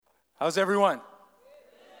How's everyone?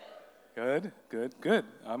 Good, good, good.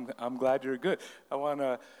 I'm glad you're good. I want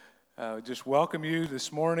to just welcome you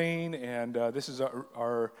this morning, and this is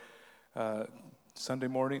our Sunday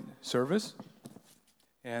morning service,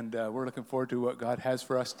 and we're looking forward to what God has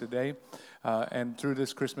for us today. And through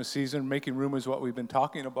this Christmas season, making room is what we've been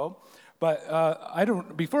talking about.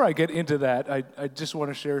 But before I get into that, I just want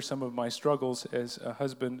to share some of my struggles as a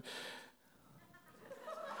husband.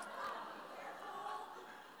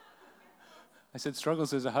 I said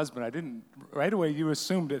struggles as a husband. I didn't, right away you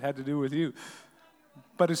assumed it had to do with you.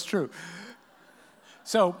 But it's true.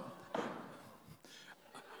 So,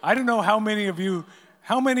 I don't know how many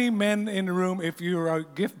men in the room, if you're a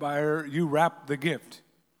gift buyer, you wrap the gift.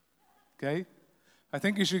 Okay? I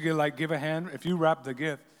think you should give a hand if you wrap the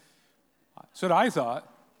gift. That's what I thought.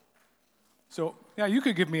 So, yeah, you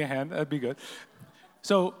could give me a hand. That'd be good.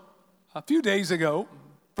 So, a few days ago,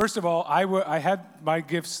 first of all, I had my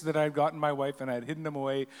gifts that I had gotten my wife, and I had hidden them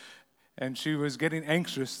away, and she was getting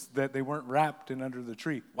anxious that they weren't wrapped and under the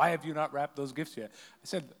tree. Why have you not wrapped those gifts yet? I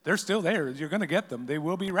said, they're still there. You're going to get them. They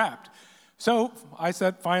will be wrapped. So I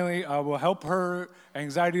said, finally, I will help her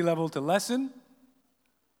anxiety level to lessen.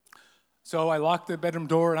 So I locked the bedroom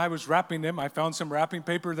door, and I was wrapping them. I found some wrapping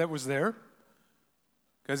paper that was there,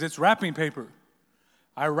 because it's wrapping paper.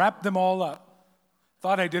 I wrapped them all up.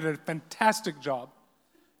 Thought I did a fantastic job,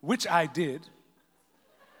 which I did.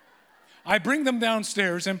 I bring them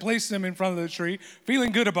downstairs and place them in front of the tree,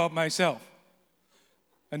 feeling good about myself.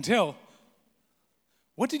 Until,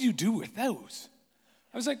 what did you do with those?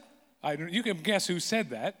 I was like, you can guess who said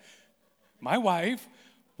that. My wife.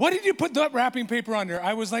 What did you put that wrapping paper on there?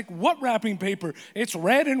 I was like, what wrapping paper? It's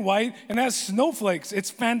red and white and has snowflakes. It's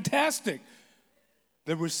fantastic.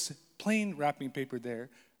 There was plain wrapping paper there.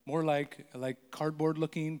 More like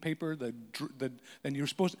cardboard-looking paper than you're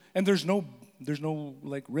supposed to, and there's no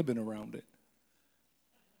like ribbon around it.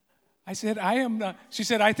 I said, I am not. She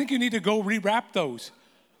said, I think you need to go rewrap those.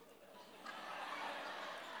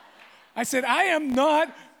 I said, I am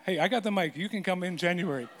not. Hey, I got the mic. You can come in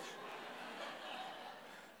January.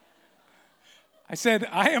 I said,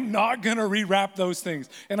 I am not going to rewrap those things.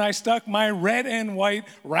 And I stuck my red and white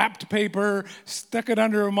wrapped paper, stuck it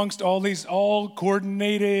under amongst all these all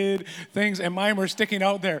coordinated things, and mine were sticking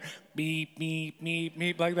out there. Beep, beep, beep,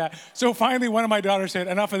 beep, like that. So finally, one of my daughters said,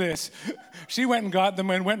 enough of this. She went and got them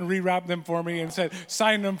and went and rewrapped them for me and said,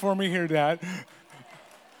 sign them for me here, Dad.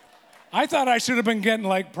 I thought I should have been getting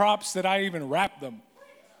like props that I even wrapped them.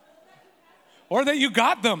 Or that you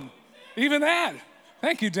got them. Even that.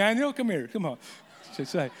 Thank you, Daniel. Come here. Come on. Should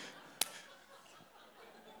say.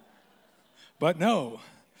 But no,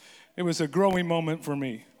 it was a growing moment for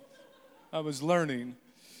me. I was learning,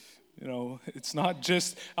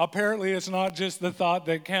 apparently it's not just the thought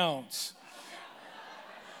that counts.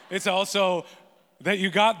 It's also that you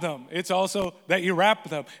got them. It's also that you wrap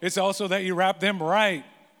them. It's also that you wrap them right.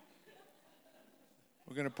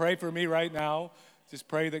 We're going to pray for me right now. Just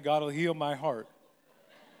pray that God will heal my heart.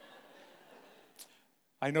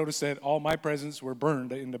 I noticed that all my presents were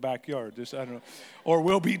burned in the backyard. I don't know, or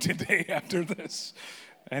will be today after this.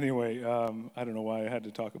 Anyway, I don't know why I had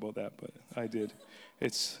to talk about that, but I did.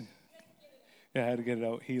 I had to get it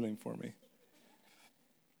out, healing for me.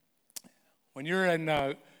 When you're in,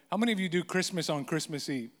 how many of you do Christmas on Christmas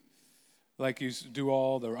Eve? Like you do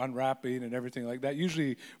all the unwrapping and everything like that.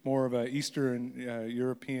 Usually more of a Eastern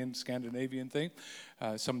European, Scandinavian thing.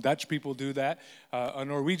 Some Dutch people do that. A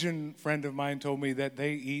Norwegian friend of mine told me that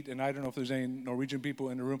they eat, and I don't know if there's any Norwegian people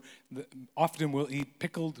in the room, often will eat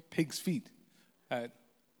pickled pig's feet.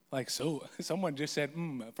 Like so. Someone just said,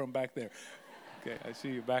 from back there. Okay, I see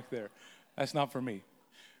you back there. That's not for me.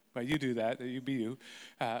 But you do that. You be you.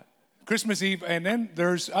 Christmas Eve, and then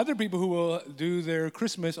there's other people who will do their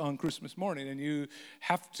Christmas on Christmas morning, and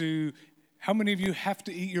how many of you have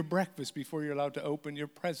to eat your breakfast before you're allowed to open your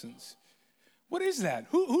presents? What is that?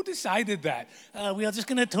 Who decided that? We are just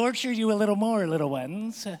going to torture you a little more, little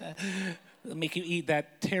ones. Make you eat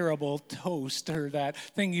that terrible toast or that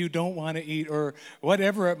thing you don't want to eat or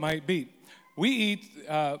whatever it might be. We eat,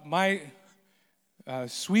 my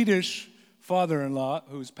Swedish father-in-law,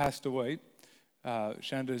 who's passed away,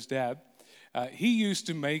 Shanda's dad, he used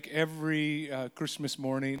to make every Christmas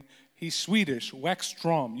morning. He's Swedish,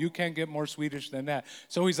 Weckstrom. You can't get more Swedish than that.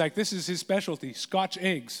 So he's like, this is his specialty, Scotch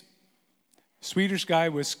eggs. Swedish guy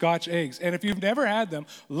with Scotch eggs. And if you've never had them,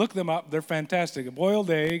 look them up. They're fantastic. A boiled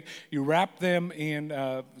egg, you wrap them in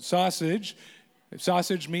sausage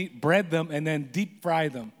meat, bread them, and then deep fry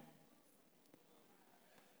them.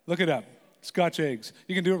 Look it up. Scotch eggs.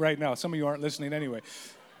 You can do it right now. Some of you aren't listening anyway.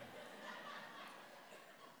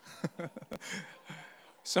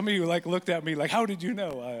 Some of you like looked at me like, how did you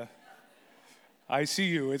know? I see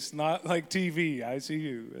you. It's not like TV. I see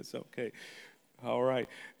you. It's okay. All right.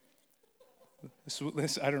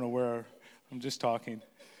 This I don't know where I'm just talking.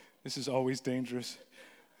 This is always dangerous.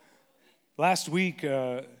 Last week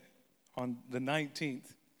on the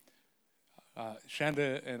 19th,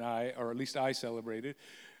 Shanda and I, or at least I celebrated.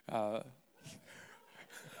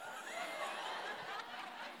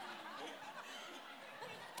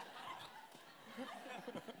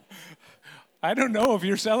 I don't know if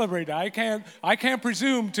you're celebrating. I can't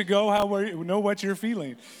presume to go know what you're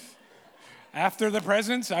feeling. After the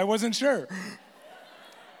presents, I wasn't sure.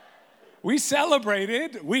 We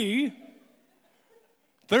celebrated,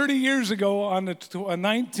 30 years ago on the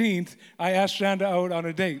 19th, I asked Shanda out on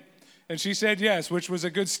a date. And she said yes, which was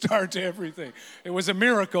a good start to everything. It was a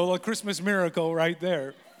miracle, a Christmas miracle right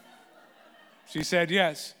there. She said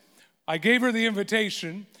yes. I gave her the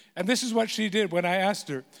invitation, and this is what she did when I asked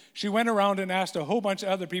her. She went around and asked a whole bunch of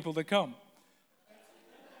other people to come.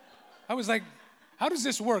 I was like, how does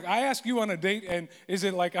this work? I ask you on a date, and is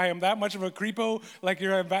it like I am that much of a creepo? Like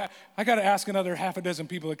I got to ask another half a dozen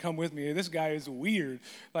people to come with me. This guy is weird.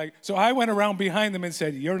 So I went around behind them and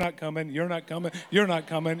said, you're not coming, you're not coming, you're not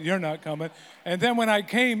coming, you're not coming. And then when I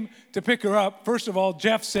came to pick her up, first of all,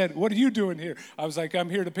 Jeff said, what are you doing here? I was like,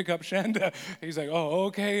 I'm here to pick up Shanda. He's like, oh,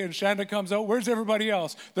 okay. And Shanda comes out, where's everybody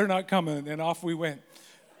else? They're not coming. And off we went.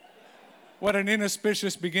 What an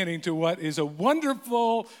inauspicious beginning to what is a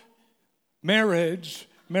wonderful marriage,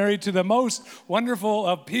 married to the most wonderful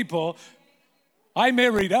of people. I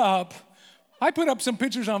married up. I put up some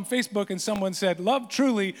pictures on Facebook and someone said, love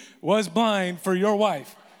truly was blind for your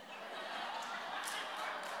wife.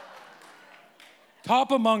 Top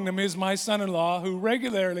among them is my son-in-law who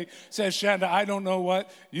regularly says, Shanda, I don't know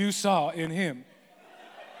what you saw in him.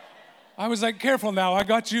 I was like, careful now, I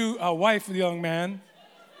got you a wife, young man.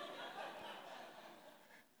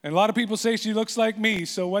 And a lot of people say she looks like me,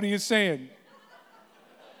 so what are you saying?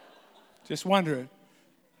 Just wondering.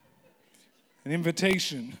 An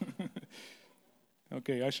invitation.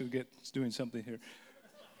 Okay, I should get doing something here.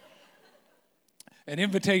 An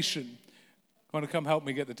invitation. Want to come help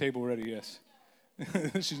me get the table ready? Yes.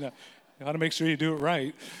 She's not. You ought to make sure you do it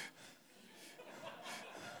right.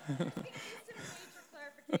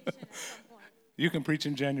 You can preach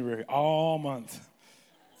in January all month.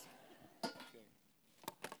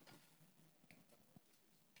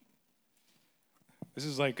 This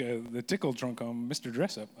is like the tickle trunk on Mr.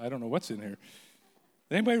 Dress-Up. I don't know what's in here.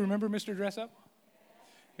 Anybody remember Mr. Dress-Up?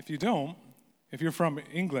 If you don't, if you're from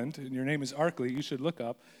England and your name is Arkley, you should look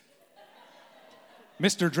up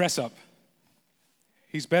Mr. Dress-Up.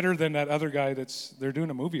 He's better than that other guy they're doing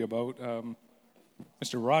a movie about,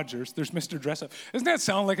 Mr. Rogers. There's Mr. Dress-Up. Doesn't that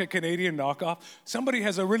sound like a Canadian knockoff? Somebody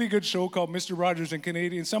has a really good show called Mr. Rogers and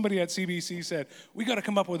Canadian. Somebody at CBC said, we got to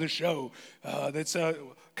come up with a show that's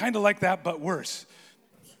kind of like that but worse.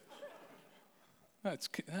 That's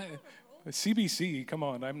CBC, come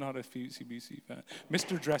on, I'm not a CBC fan.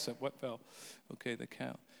 Mr. Dress-Up, what fell? Okay, the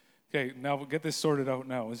cow. Okay, now we'll get this sorted out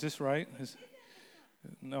now. Is this right?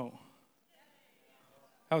 No.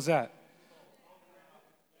 How's that?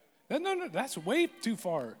 No, that's way too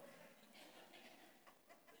far.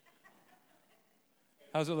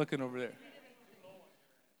 How's it looking over there?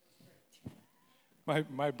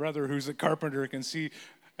 My brother, who's a carpenter, can see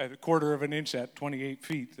a quarter of an inch at 28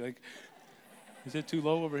 feet. Like, is it too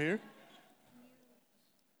low over here?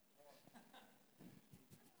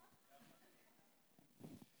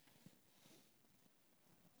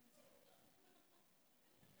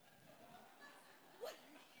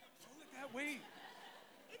 That way.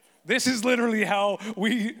 This is literally how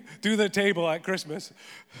we do the table at Christmas.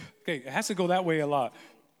 Okay, it has to go that way a lot.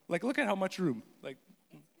 Like, look at how much room. Like,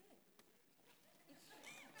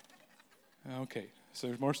 okay, so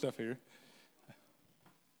there's more stuff here.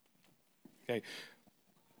 Okay,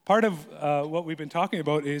 part of what we've been talking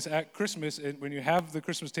about is at Christmas, and when you have the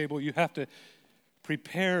Christmas table, you have to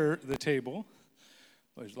prepare the table.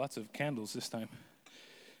 Well, there's lots of candles this time.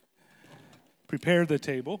 Prepare the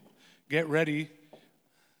table. Get ready.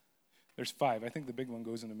 There's 5. I think the big one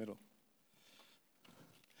goes in the middle.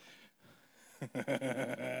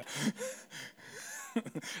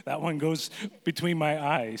 That one goes between my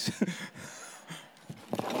eyes.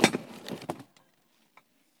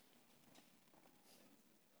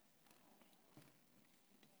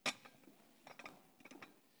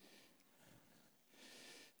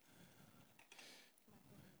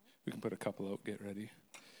 We can put a couple out, get ready.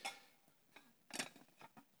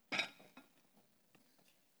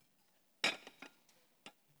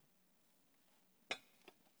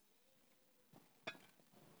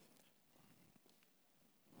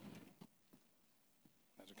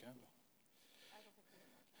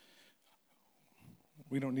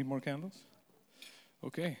 We don't need more candles?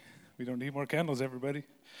 Okay, we don't need more candles, everybody.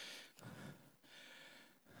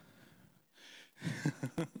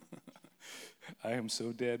 I am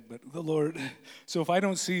so dead, but the Lord. So if I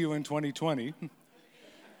don't see you in 2020,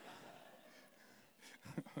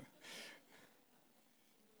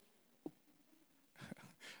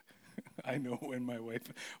 I know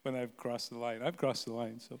when I've crossed the line. I've crossed the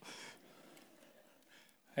line, so.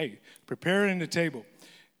 Hey, preparing the table.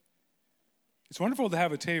 It's wonderful to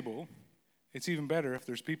have a table. It's even better if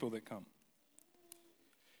there's people that come.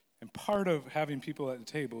 And part of having people at the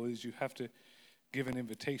table is you have to give an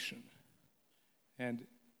invitation. And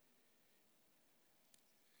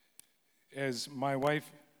as my wife,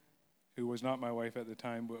 who was not my wife at the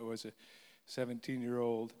time, but was a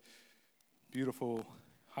 17-year-old, beautiful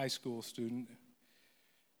high school student,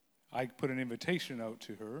 I put an invitation out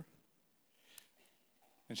to her.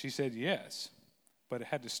 And she said yes, but it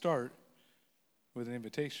had to start with an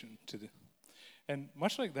invitation to the. And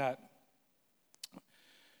much like that,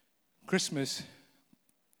 Christmas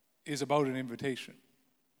is about an invitation.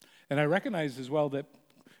 And I recognize as well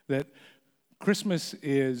that Christmas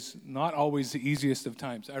is not always the easiest of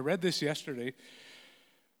times. I read this yesterday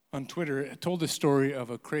on Twitter. It told the story of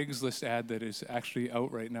a Craigslist ad that is actually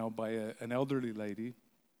out right now by an elderly lady.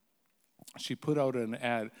 She put out an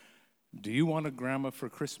ad, "Do you want a grandma for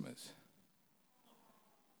Christmas?"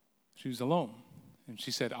 She was alone. And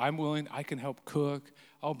she said, "I'm willing, I can help cook,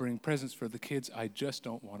 I'll bring presents for the kids, I just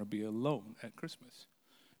don't want to be alone at Christmas."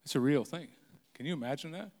 It's a real thing. Can you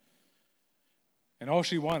imagine that? And all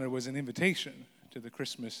she wanted was an invitation to the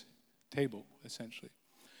Christmas table, essentially.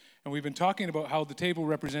 And we've been talking about how the table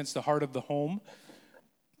represents the heart of the home.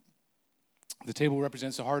 The table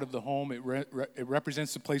represents the heart of the home. It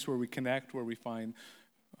represents the place where we connect, where we find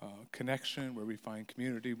connection, where we find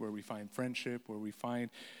community, where we find friendship, where we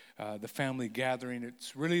find the family gathering.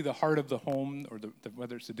 It's really the heart of the home, or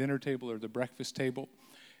whether it's the dinner table or the breakfast table.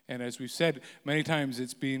 And as we've said many times,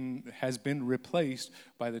 has been replaced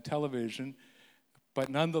by the television. But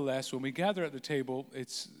nonetheless, when we gather at the table,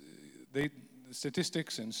 the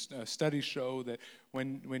statistics and studies show that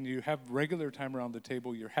when you have regular time around the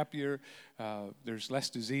table, you're happier, there's less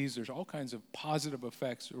disease, there's all kinds of positive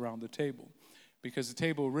effects around the table. Because the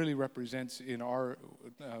table really represents in our,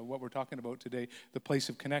 what we're talking about today, the place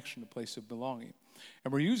of connection, the place of belonging.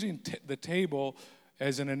 And we're using the table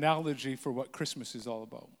as an analogy for what Christmas is all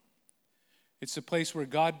about. It's the place where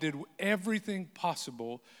God did everything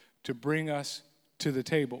possible to bring us to the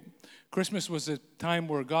table. Christmas was a time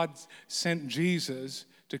where God sent Jesus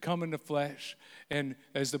to come in the flesh, and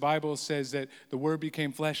as the Bible says, that the Word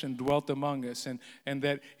became flesh and dwelt among us, and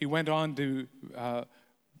that He went on to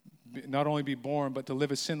not only be born, but to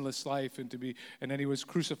live a sinless life, and then He was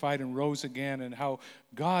crucified and rose again, and how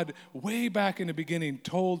God, way back in the beginning,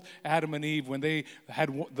 told Adam and Eve when they had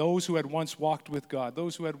those who had once walked with God,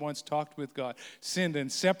 those who had once talked with God, sinned and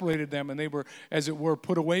separated them, and they were, as it were,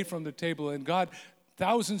 put away from the table. And God,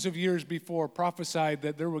 thousands of years before, prophesied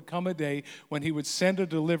that there would come a day when He would send a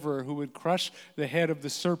deliverer who would crush the head of the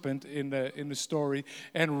serpent in the story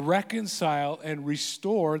and reconcile and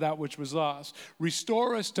restore that which was lost.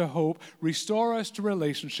 Restore us to hope, restore us to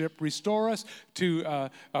relationship, restore us to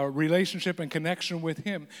a relationship and connection with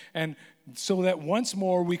Him. And so that once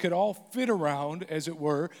more we could all fit around, as it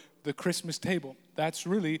were, the Christmas table. That's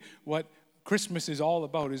really what Christmas is all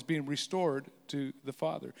about, is being restored to the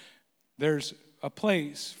Father. There's a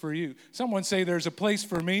place for you. Someone say, "There's a place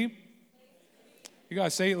for me." You got to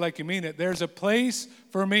say it like you mean it. There's a place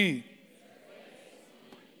for me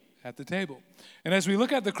at the table. And as we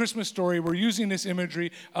look at the Christmas story, we're using this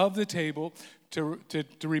imagery of the table to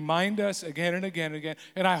remind us again and again and again.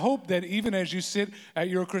 And I hope that even as you sit at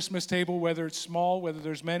your Christmas table, whether it's small, whether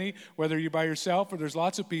there's many, whether you're by yourself or there's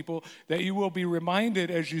lots of people, that you will be reminded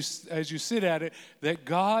as you sit at it that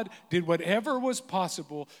God did whatever was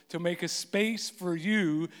possible to make a space for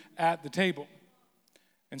you at the table.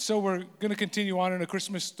 And so we're going to continue on in a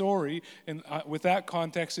Christmas story with that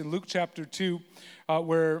context in Luke chapter 2,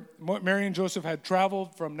 where Mary and Joseph had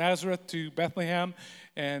traveled from Nazareth to Bethlehem,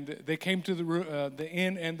 and they came to the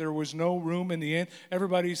inn, and there was no room in the inn.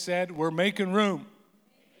 Everybody said, "We're making room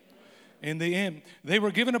in the inn." They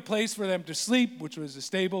were given a place for them to sleep, which was a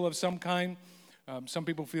stable of some kind. Some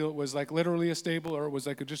people feel it was like literally a stable, or it was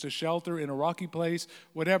like just a shelter in a rocky place,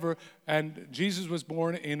 whatever. And Jesus was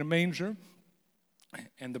born in a manger.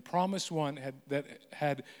 And the promised one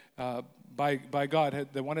by God,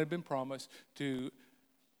 the one had been promised to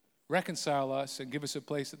reconcile us and give us a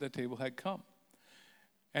place at the table had come.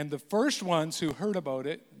 And the first ones who heard about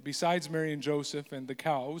it, besides Mary and Joseph and the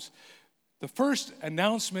cows, The first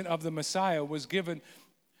announcement of the Messiah was given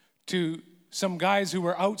to some guys who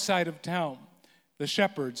were outside of town, the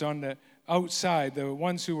shepherds on the outside, the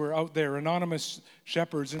ones who were out there, anonymous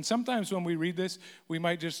shepherds. And sometimes when we read this, we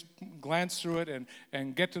might just glance through it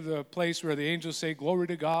and get to the place where the angels say, glory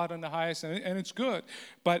to God on the highest, and it's good.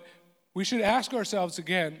 But we should ask ourselves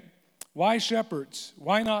again, why shepherds?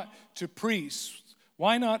 Why not to priests?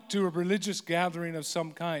 Why not to a religious gathering of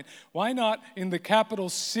some kind? Why not in the capital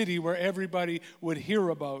city where everybody would hear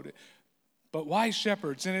about it? But why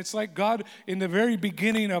shepherds? And it's like God, in the very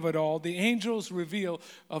beginning of it all, the angels reveal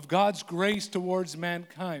of God's grace towards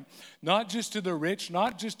mankind. Not just to the rich,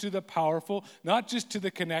 not just to the powerful, not just to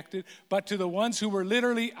the connected, but to the ones who were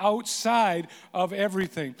literally outside of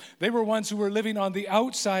everything. They were ones who were living on the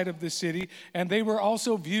outside of the city, and they were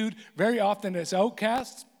also viewed very often as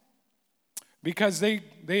outcasts, because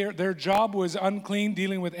their job was unclean,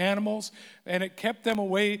 dealing with animals, and it kept them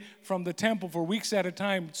away from the temple for weeks at a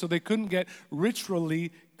time, so they couldn't get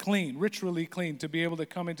ritually clean to be able to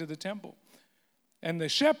come into the temple. And the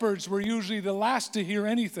shepherds were usually the last to hear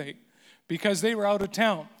anything because they were out of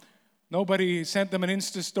town. Nobody sent them an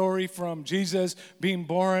Insta story from Jesus being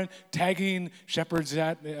born, tagging shepherds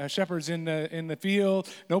in the field.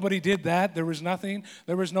 Nobody did that. There was nothing.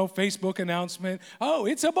 There was no Facebook announcement. Oh,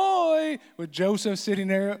 it's a boy with Joseph sitting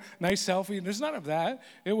there, nice selfie. There's none of that.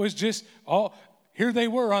 It was just here they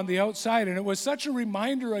were on the outside, and it was such a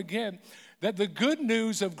reminder again that the good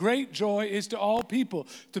news of great joy is to all people,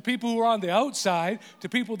 to people who are on the outside, to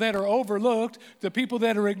people that are overlooked, to people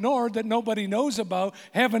that are ignored, that nobody knows about,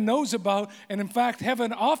 heaven knows about. And in fact,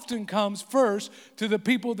 heaven often comes first to the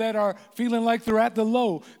people that are feeling like they're at the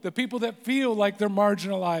low, the people that feel like they're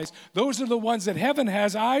marginalized. Those are the ones that heaven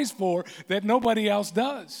has eyes for that nobody else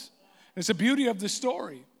does. It's the beauty of the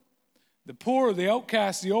story. The poor, the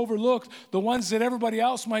outcasts, the overlooked, the ones that everybody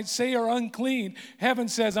else might say are unclean. Heaven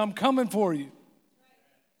says, I'm coming for you. I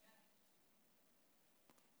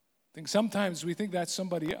think sometimes we think that's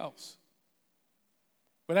somebody else.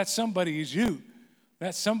 But that somebody is you.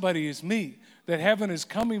 That somebody is me. That heaven is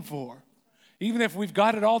coming for. Even if we've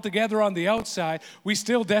got it all together on the outside, we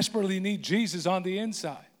still desperately need Jesus on the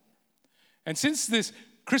inside. And since this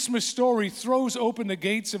Christmas story throws open the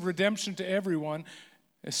gates of redemption to everyone,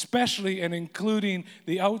 especially and including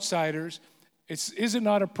the outsiders, is it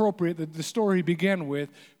not appropriate that the story began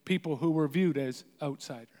with people who were viewed as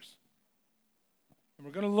outsiders? And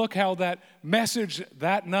we're going to look how that message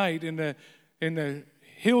that night in the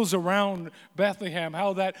hills around Bethlehem,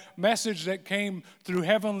 how that message that came through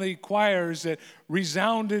heavenly choirs that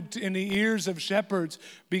resounded in the ears of shepherds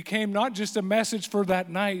became not just a message for that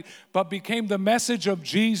night, but became the message of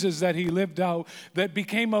Jesus that he lived out, that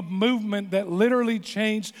became a movement that literally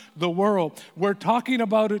changed the world. We're talking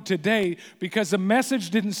about it today because the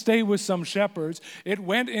message didn't stay with some shepherds. It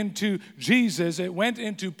went into Jesus. It went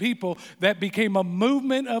into people that became a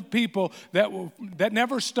movement of people that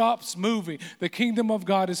never stops moving. The kingdom of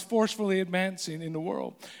God is forcefully advancing in the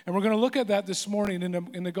world. And we're going to look at that this morning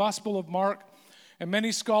in the Gospel of Mark. And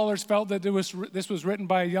many scholars felt that this was written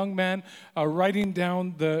by a young man writing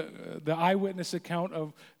down the eyewitness account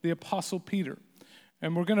of the Apostle Peter.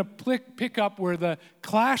 And we're going to pick up where the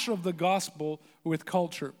clash of the gospel with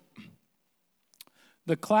culture.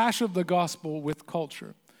 The clash of the gospel with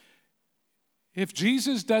culture. If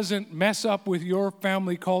Jesus doesn't mess up with your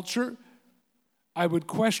family culture, I would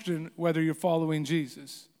question whether you're following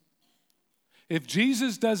Jesus. If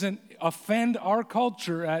Jesus doesn't offend our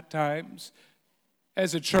culture at times,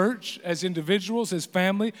 as a church, as individuals, as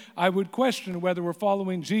family, I would question whether we're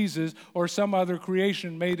following Jesus or some other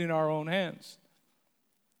creation made in our own hands.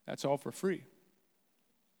 That's all for free.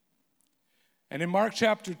 And in Mark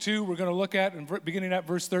chapter 2, we're going to look at, beginning at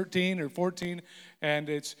verse 13 or 14, and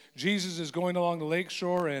it's Jesus is going along the lake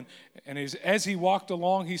shore, and as he walked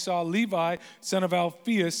along, he saw Levi, son of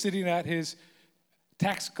Alphaeus, sitting at his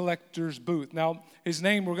tax collector's booth. Now, his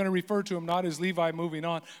name, we're going to refer to him not as Levi moving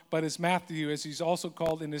on, but as Matthew, as he's also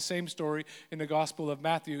called in the same story in the Gospel of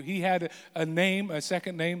Matthew. He had a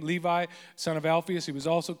second name, Levi, son of Alphaeus. He was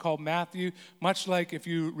also called Matthew. Much like if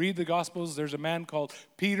you read the Gospels, there's a man called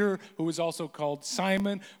Peter, who was also called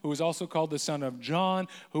Simon, who was also called the son of John,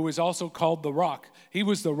 who was also called the Rock. He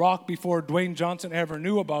was the Rock before Dwayne Johnson ever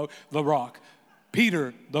knew about the Rock.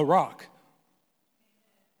 Peter, the Rock.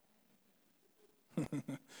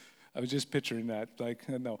 I was just picturing that,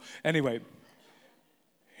 no. Anyway,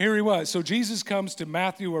 here he was. So Jesus comes to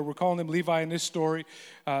Matthew, or we're calling him Levi in this story,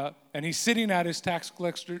 and he's sitting at his tax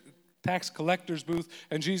collector's booth,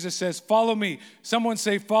 and Jesus says, follow me. Someone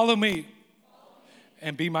say, follow me.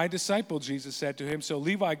 and be my disciple," Jesus said to him. So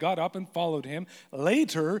Levi got up and followed him.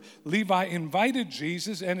 Later, Levi invited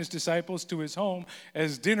Jesus and his disciples to his home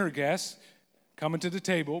as dinner guests, coming to the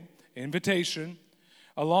table, invitation,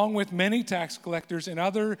 along with many tax collectors and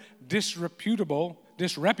other disreputable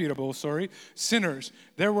sinners.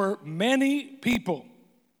 There were many people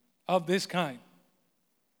of this kind.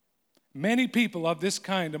 Many people of this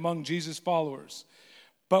kind among Jesus' followers.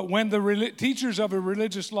 But when the teachers of a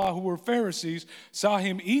religious law, who were Pharisees, saw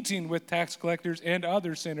him eating with tax collectors and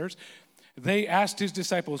other sinners, they asked his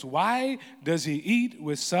disciples, "Why does he eat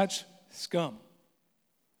with such scum?"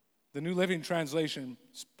 The New Living Translation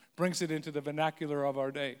brings it into the vernacular of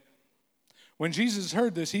our day. When Jesus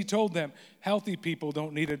heard this, he told them, "Healthy people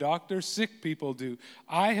don't need a doctor, sick people do.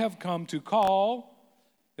 I have come to call,"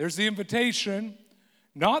 there's the invitation,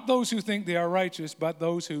 "not those who think they are righteous, but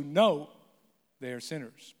those who know they are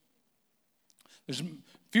sinners." There's a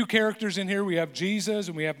few characters in here. We have Jesus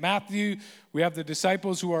and we have Matthew. We have the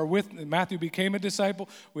disciples who are with, Matthew became a disciple.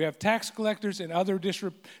 We have tax collectors and other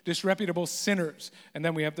disreputable sinners. And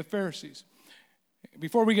then we have the Pharisees.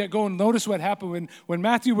 Before we get going, notice what happened when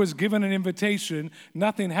Matthew was given an invitation.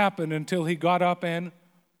 Nothing happened until he got up and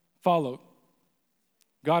followed.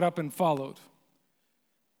 Got up and followed.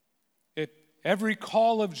 Every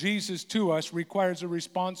call of Jesus to us requires a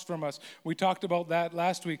response from us. We talked about that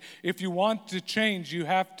last week. If you want to change, you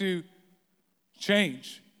have to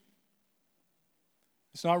change.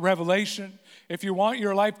 It's not revelation. If you want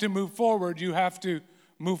your life to move forward, you have to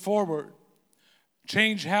move forward.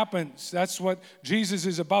 Change happens. That's what Jesus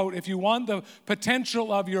is about. If you want the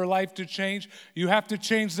potential of your life to change, you have to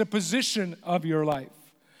change the position of your life.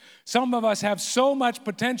 Some of us have so much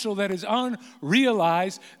potential that is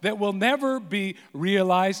unrealized that will never be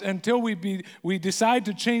realized until we decide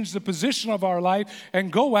to change the position of our life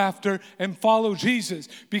and go after and follow Jesus.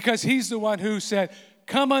 Because he's the one who said,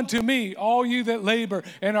 "Come unto me, all you that labor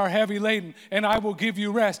and are heavy laden, and I will give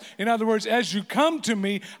you rest." In other words, as you come to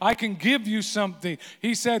me, I can give you something.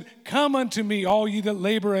 He said, "Come unto me, all you that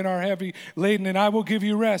labor and are heavy laden, and I will give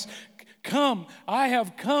you rest." Come, I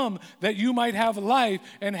have come that you might have life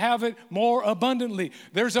and have it more abundantly.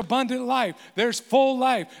 There's abundant life. There's full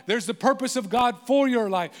life. There's the purpose of God for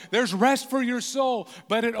your life. There's rest for your soul.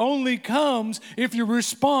 But it only comes if you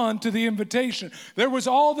respond to the invitation. There was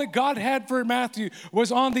all that God had for Matthew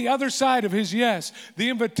was on the other side of his yes. The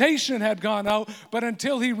invitation had gone out, but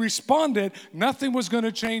until he responded, nothing was going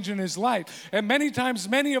to change in his life. And many times,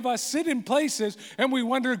 many of us sit in places and we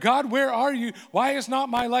wonder, "God, where are you? Why is not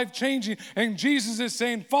my life changing?" And Jesus is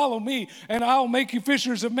saying, "Follow me and I'll make you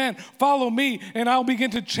fishers of men. Follow me and I'll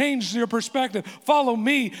begin to change your perspective. Follow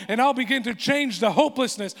me and I'll begin to change the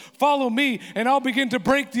hopelessness. Follow me and I'll begin to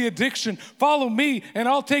break the addiction. Follow me and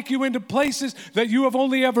I'll take you into places that you have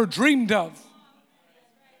only ever dreamed of."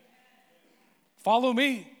 Follow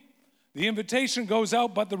me. The invitation goes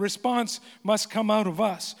out, but the response must come out of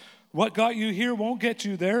us. What got you here won't get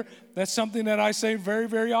you there. That's something that I say very,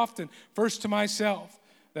 very often. First to myself.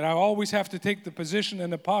 That I always have to take the position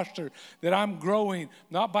and the posture that I'm growing,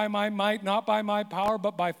 not by my might, not by my power,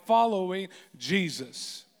 but by following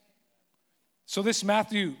Jesus. So this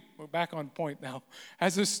Matthew, we're back on point now,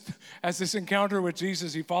 has this encounter with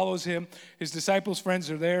Jesus. He follows him. His disciples' friends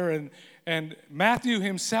are there. And Matthew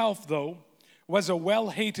himself, though, was a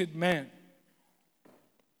well-hated man.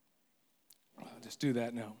 I'll just do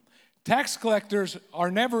that now. Tax collectors are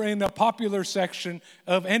never in the popular section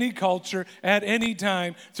of any culture at any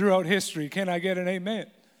time throughout history. Can I get an amen?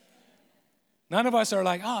 None of us are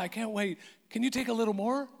like, "Oh, I can't wait. Can you take a little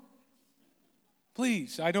more?"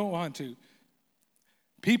 Please, I don't want to.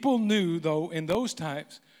 People knew, though, in those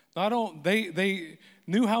times, not only they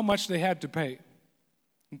knew how much they had to pay.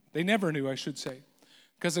 They never knew, I should say.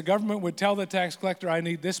 Because the government would tell the tax collector, "I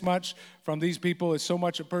need this much from these people. It's so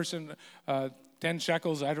much a person, 10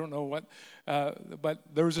 shekels, I don't know what, but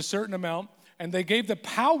there was a certain amount." And they gave the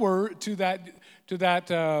power to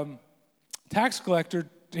that tax collector.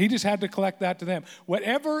 He just had to collect that to them.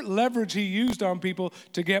 Whatever leverage he used on people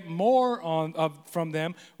to get more from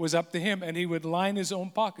them was up to him, and he would line his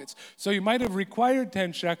own pockets. So you might have required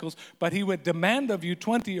 10 shekels, but he would demand of you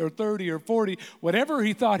 20 or 30 or 40, whatever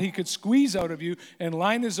he thought he could squeeze out of you, and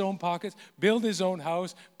line his own pockets, build his own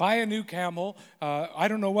house, buy a new camel. I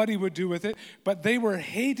don't know what he would do with it, but they were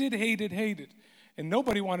hated, hated, hated, and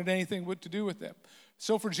nobody wanted anything to do with them.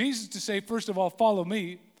 So for Jesus to say, first of all, "Follow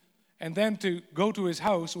me," and then to go to his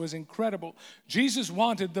house was incredible. Jesus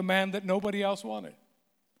wanted the man that nobody else wanted.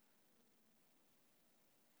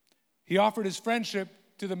 He offered his friendship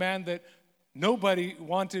to the man that nobody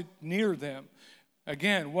wanted near them.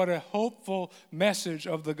 Again, what a hopeful message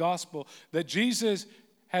of the gospel, that Jesus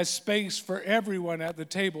has space for everyone at the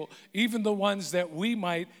table, even the ones that we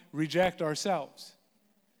might reject ourselves,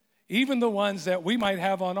 even the ones that we might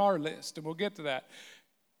have on our list, and we'll get to that.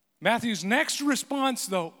 Matthew's next response,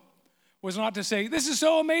 though, was not to say, this is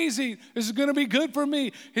so amazing, this is going to be good for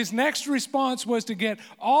me. His next response was to get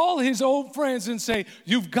all his old friends and say,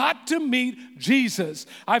 you've got to meet Jesus.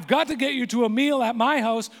 I've got to get you to a meal at my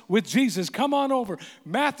house with Jesus. Come on over.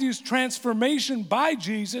 Matthew's transformation by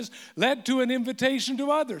Jesus led to an invitation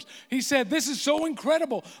to others. He said, this is so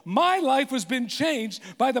incredible. My life has been changed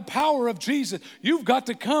by the power of Jesus. You've got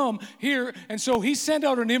to come here. And so he sent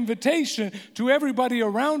out an invitation to everybody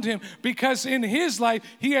around him, because in his life,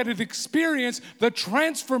 he had experienced the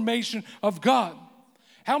transformation of God.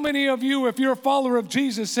 How many of you, if you're a follower of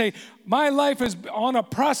Jesus, say, my life is on a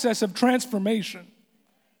process of transformation?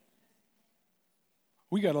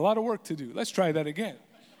 We got a lot of work to do. Let's try that again.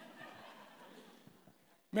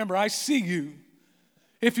 Remember, I see you.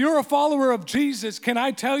 If you're a follower of Jesus, can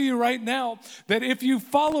I tell you right now that if you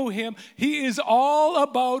follow him, he is all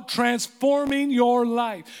about transforming your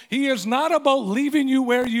life. He is not about leaving you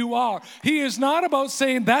where you are. He is not about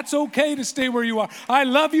saying that's okay to stay where you are. I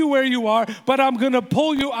love you where you are, but I'm going to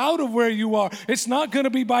pull you out of where you are. It's not going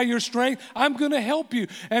to be by your strength. I'm going to help you.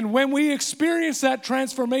 And when we experience that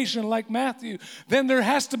transformation like Matthew, then there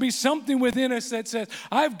has to be something within us that says,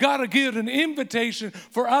 I've got to give an invitation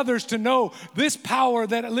for others to know this power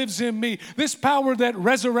that lives in me, this power that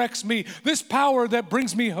resurrects me, this power that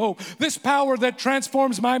brings me hope, this power that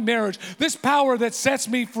transforms my marriage, this power that sets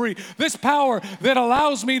me free, this power that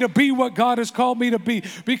allows me to be what God has called me to be.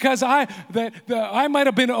 Because I might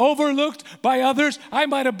have been overlooked by others. I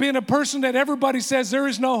might have been a person that everybody says there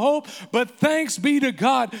is no hope, but thanks be to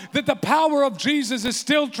God that the power of Jesus is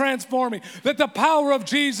still transforming, that the power of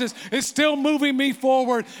Jesus is still moving me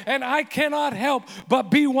forward, and I cannot help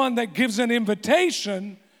but be one that gives an invitation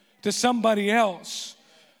to somebody else.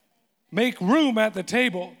 Make room at the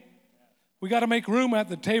table. We got to make room at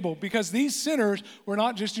the table, because these sinners were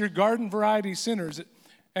not just your garden variety sinners.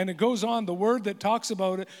 And it goes on, the word that talks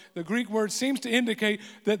about it, the Greek word seems to indicate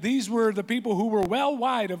that these were the people who were well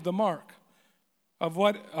wide of the mark of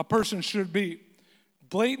what a person should be.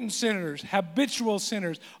 Blatant sinners, habitual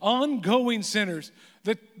sinners, ongoing sinners,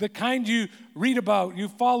 the kind you read about, you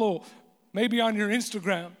follow maybe on your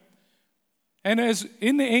Instagram. And as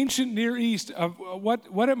in the ancient Near East, of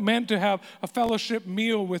what it meant to have a fellowship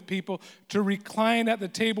meal with people, to recline at the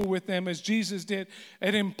table with them as Jesus did,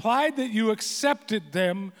 it implied that you accepted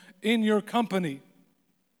them in your company.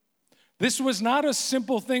 This was not a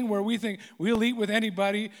simple thing where we think we'll eat with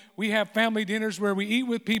anybody. We have family dinners where we eat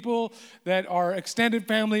with people that are extended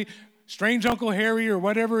family, strange Uncle Harry or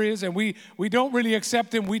whatever it is, and we don't really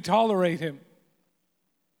accept him, we tolerate him.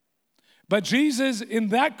 But Jesus, in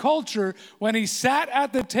that culture, when he sat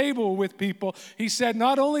at the table with people, he said,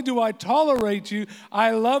 not only do I tolerate you,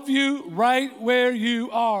 I love you right where you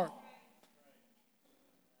are.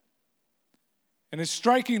 And it's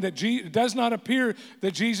striking that it does not appear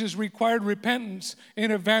that Jesus required repentance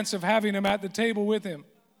in advance of having him at the table with him.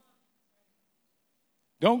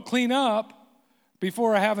 Don't clean up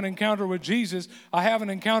before I have an encounter with Jesus. I have an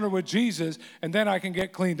encounter with Jesus, and then I can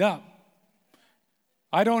get cleaned up.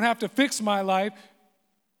 I don't have to fix my life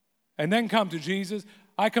and then come to Jesus.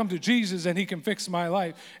 I come to Jesus and he can fix my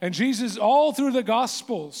life. And Jesus, all through the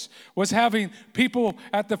Gospels, was having people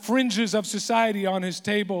at the fringes of society on his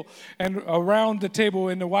table and around the table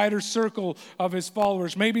in the wider circle of his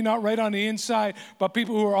followers. Maybe not right on the inside, but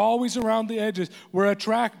people who are always around the edges were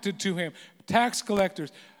attracted to him. Tax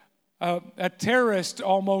collectors. A terrorist,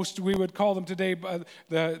 almost, we would call them today,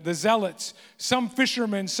 the zealots. Some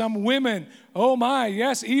fishermen, some women. Oh my,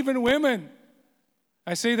 yes, even women.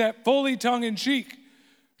 I say that fully tongue-in-cheek.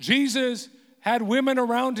 Jesus had women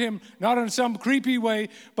around him, not in some creepy way,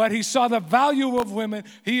 but he saw the value of women.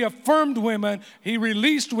 He affirmed women. He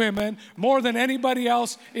released women more than anybody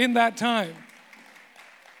else in that time.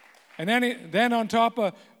 And then on top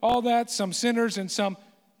of all that, some sinners and some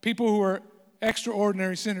people who were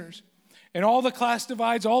extraordinary sinners. And all the class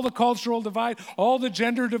divides, all the cultural divide, all the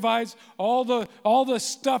gender divides, all the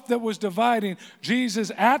stuff that was dividing,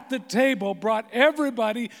 Jesus at the table brought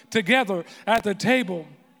everybody together at the table.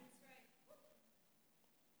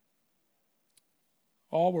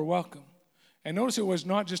 All were welcome. And notice it was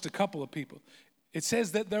not just a couple of people. It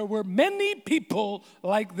says that there were many people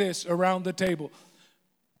like this around the table.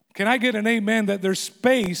 Can I get an amen that there's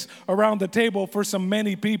space around the table for some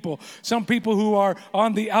many people? Some people who are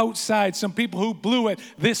on the outside, some people who blew it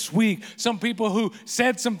this week, some people who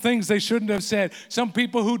said some things they shouldn't have said, some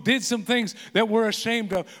people who did some things that we're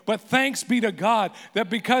ashamed of. But thanks be to God that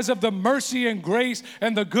because of the mercy and grace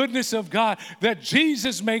and the goodness of God, that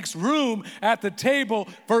Jesus makes room at the table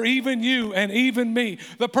for even you and even me.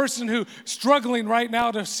 The person who's struggling right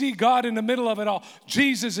now to see God in the middle of it all,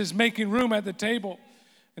 Jesus is making room at the table.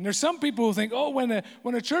 And there's some people who think,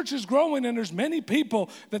 when a church is growing and there's many people,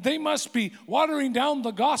 that they must be watering down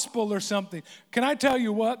the gospel or something. Can I tell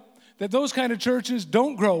you what? That those kind of churches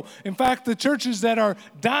don't grow. In fact, the churches that are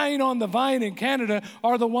dying on the vine in Canada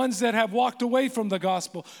are the ones that have walked away from the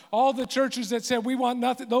gospel. All the churches that said we want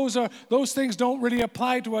nothing, those things don't really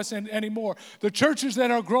apply to us anymore. The churches that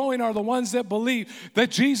are growing are the ones that believe that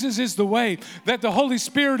Jesus is the way, that the Holy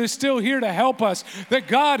Spirit is still here to help us, that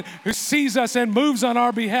God sees us and moves on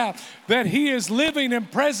our behalf, that He is living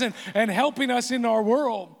and present and helping us in our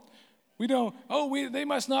world. We don't, they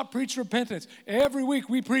must not preach repentance. Every week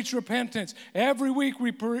we preach repentance. Every week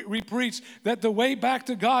we preach that the way back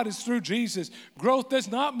to God is through Jesus. Growth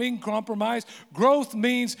does not mean compromise. Growth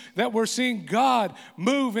means that we're seeing God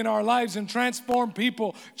move in our lives and transform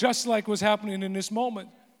people, just like was happening in this moment.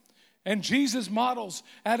 And Jesus models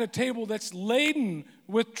at a table that's laden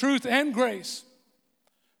with truth and grace,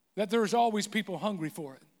 that there's always people hungry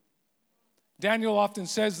for it. Daniel often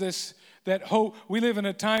says this, that hope, we live in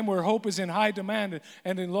a time where hope is in high demand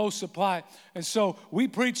and in low supply. And so we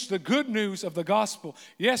preach the good news of the gospel.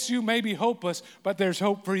 Yes, you may be hopeless, but there's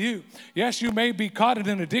hope for you. Yes, you may be caught in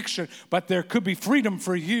an addiction, but there could be freedom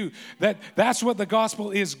for you. That's what the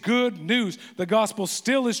gospel is, good news. The gospel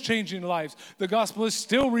still is changing lives. The gospel is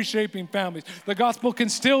still reshaping families. The gospel can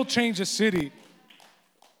still change a city.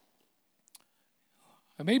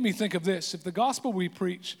 It made me think of this. If the gospel we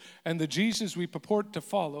preach and the Jesus we purport to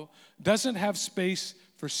follow doesn't have space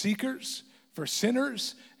for seekers, for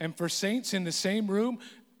sinners, and for saints in the same room,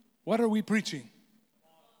 what are we preaching?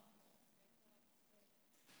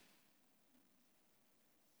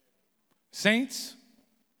 Saints,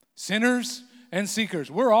 sinners, and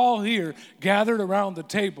seekers. We're all here gathered around the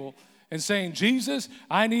table and saying, Jesus,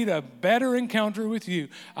 I need a better encounter with you.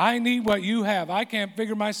 I need what you have. I can't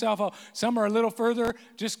figure myself out. Some are a little further,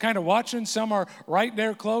 just kind of watching. Some are right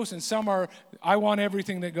there close, and some are, I want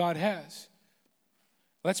everything that God has.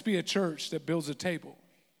 Let's be a church that builds a table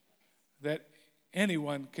that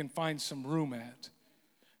anyone can find some room at.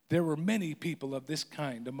 There were many people of this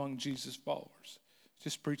kind among Jesus' followers,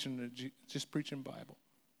 just preaching Bible.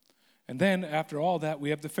 And then after all that, we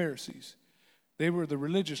have the Pharisees. They were the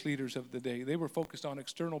religious leaders of the day. They were focused on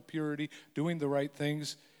external purity, doing the right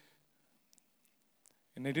things.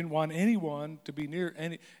 And they didn't want anyone to be near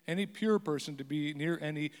any pure person to be near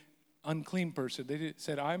any unclean person. They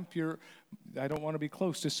said, I'm pure. I don't want to be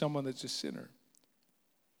close to someone that's a sinner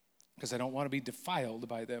because I don't want to be defiled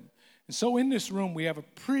by them. And so in this room, we have a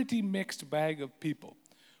pretty mixed bag of people.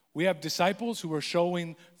 We have disciples who are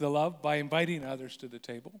showing the love by inviting others to the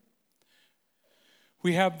table.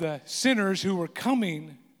 We have the sinners who were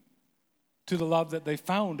coming to the love that they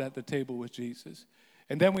found at the table with Jesus.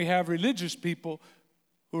 And then we have religious people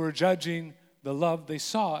who are judging the love they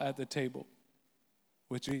saw at the table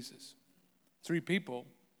with Jesus. 3 people,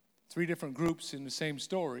 3 different groups in the same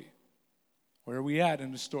story. Where are we at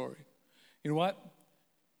in the story? You know what?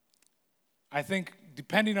 I think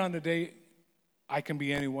depending on the day, I can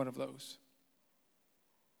be any one of those.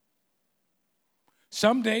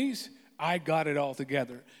 Some days, I got it all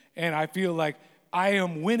together. And I feel like I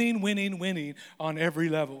am winning on every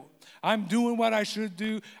level. I'm doing what I should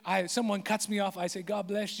do. Someone cuts me off. I say, God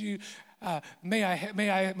bless you. May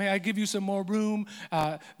I give you some more room?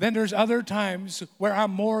 Then there's other times where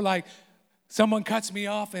I'm more like, someone cuts me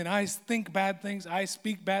off and I think bad things. I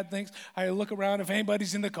speak bad things. I look around if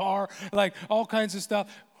anybody's in the car, like all kinds of stuff.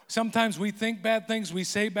 Sometimes we think bad things, we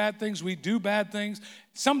say bad things, we do bad things.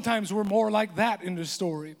 Sometimes we're more like that in the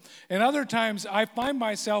story. And other times I find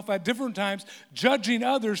myself at different times judging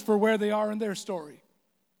others for where they are in their story.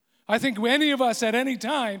 I think any of us at any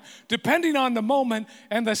time, depending on the moment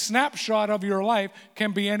and the snapshot of your life,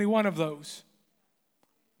 can be any one of those.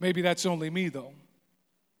 Maybe that's only me though.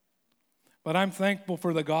 But I'm thankful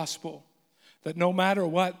for the gospel, that no matter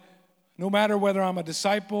what, no matter whether I'm a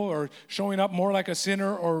disciple or showing up more like a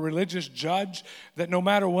sinner or a religious judge, that no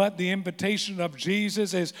matter what, the invitation of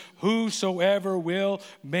Jesus is whosoever will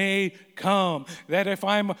may come. That if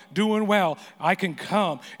I'm doing well, I can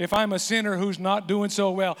come. If I'm a sinner who's not doing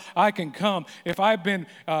so well, I can come. If I've been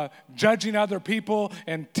judging other people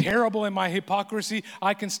and terrible in my hypocrisy,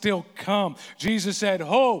 I can still come. Jesus said,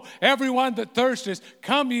 "Ho, everyone that thirsteth,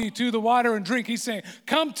 come ye to the water and drink." He's saying,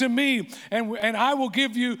 come to me and I will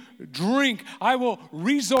give you drink. I will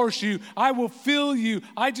resource you. I will fill you.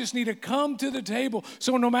 I just need to come to the table.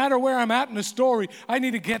 So no matter where I'm at in the story, I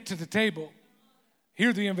need to get to the table.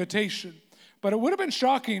 Hear the invitation. But it would have been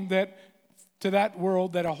shocking that to that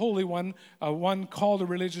world that a holy one, one called a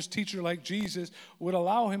religious teacher like Jesus, would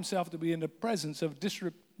allow himself to be in the presence of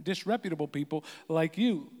disreputable people like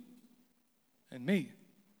you and me.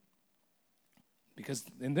 Because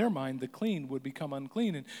in their mind, the clean would become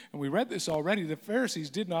unclean. And we read this already. The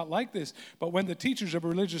Pharisees did not like this. But when the teachers of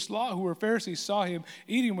religious law, who were Pharisees, saw him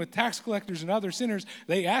eating with tax collectors and other sinners,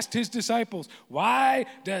 they asked his disciples, "Why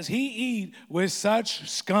does he eat with such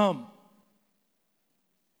scum?"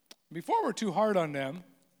 Before we're too hard on them,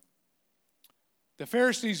 the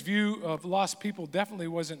Pharisees' view of lost people definitely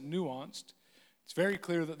wasn't nuanced. It's very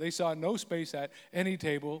clear that they saw no space at any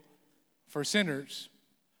table for sinners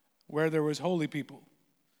where there was holy people.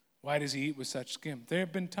 Why does he eat with such scum? There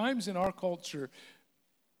have been times in our culture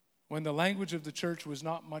when the language of the church was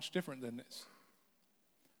not much different than this.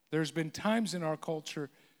 There's been times in our culture,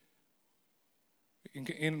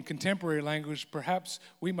 in contemporary language, perhaps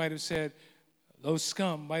we might have said, those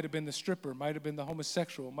scum might have been the stripper, might have been the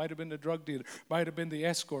homosexual, might have been the drug dealer, might have been the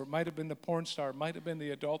escort, might have been the porn star, might have been the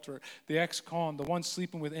adulterer, the ex-con, the one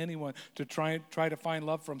sleeping with anyone to try to find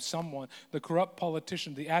love from someone, the corrupt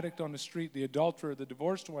politician, the addict on the street, the adulterer, the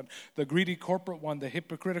divorced one, the greedy corporate one, the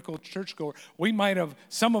hypocritical churchgoer.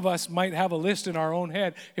 Some of us might have a list in our own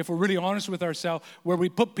head, if we're really honest with ourselves, where we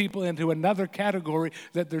put people into another category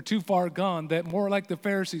that they're too far gone, that more like the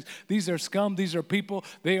Pharisees. These are scum, these are people,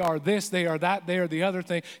 they are this, they are that, they are the other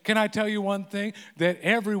thing. Can I tell you one thing? That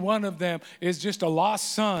every one of them is just a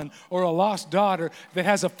lost son or a lost daughter that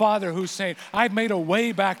has a father who's saying, I've made a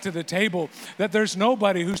way back to the table, that there's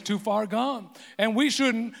nobody who's too far gone. And we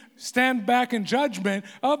shouldn't stand back in judgment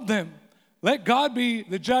of them. Let God be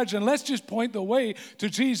the judge, and let's just point the way to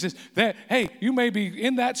Jesus. That, hey, you may be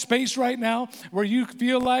in that space right now where you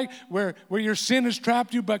feel like where your sin has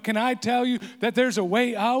trapped you, but can I tell you that there's a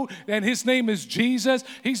way out, and his name is Jesus.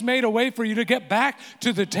 He's made a way for you to get back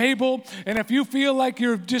to the table, and if you feel like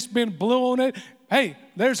you've just been blowing it, hey,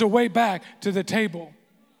 there's a way back to the table.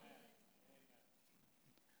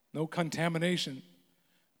 No contamination.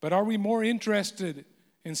 But are we more interested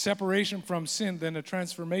in separation from sin than the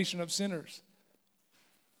transformation of sinners?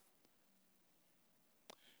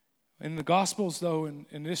 In the Gospels, though,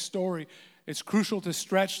 in this story, it's crucial to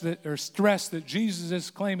stress that Jesus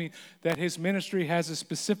is claiming that his ministry has a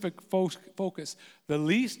specific focus: the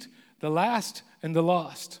least, the last, and the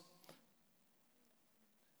lost.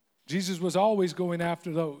 Jesus was always going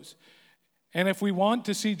after those. And if we want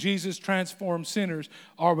to see Jesus transform sinners,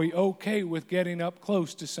 are we okay with getting up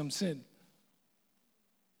close to some sin?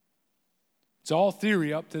 It's all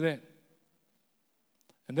theory up to then.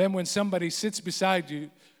 And then when somebody sits beside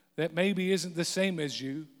you that maybe isn't the same as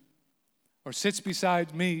you, or sits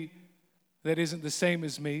beside me that isn't the same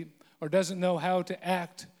as me, or doesn't know how to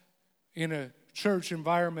act in a church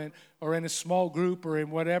environment or in a small group or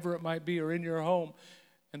in whatever it might be or in your home,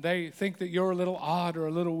 and they think that you're a little odd or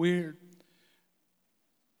a little weird.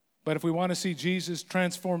 But if we want to see Jesus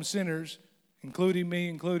transform sinners, including me,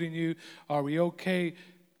 including you, are we okay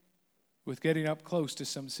with getting up close to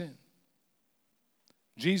some sin?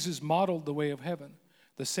 Jesus modeled the way of heaven,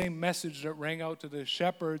 the same message that rang out to the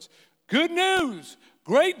shepherds: good news,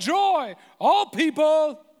 great joy, all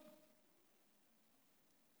people,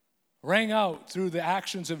 rang out through the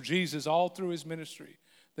actions of Jesus all through his ministry.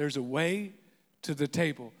 There's a way to the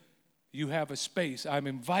table. You have a space. I'm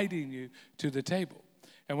inviting you to the table.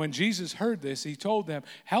 And when Jesus heard this, he told them,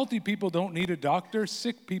 healthy people don't need a doctor,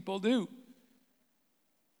 sick people do.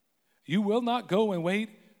 You will not go and wait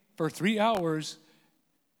for 3 hours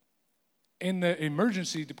in the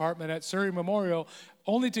emergency department at Surrey Memorial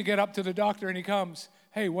only to get up to the doctor and he comes,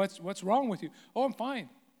 hey, what's wrong with you? Oh, I'm fine.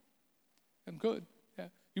 I'm good. Yeah.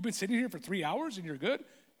 You've been sitting here for 3 hours and you're good?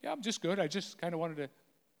 Yeah, I'm just good. I just kind of wanted to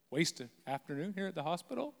waste an afternoon here at the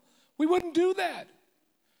hospital. We wouldn't do that.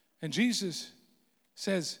 And Jesus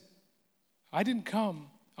says, I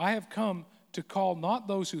have come to call not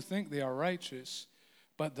those who think they are righteous,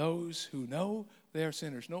 but those who know they are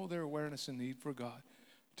sinners, know their awareness and need for God.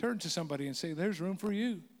 Turn to somebody and say, there's room for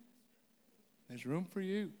you. There's room for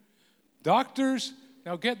you. Doctors,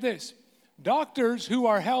 now get this. Doctors who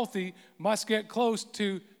are healthy must get close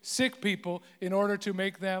to sick people in order to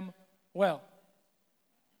make them well.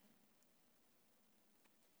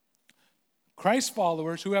 Christ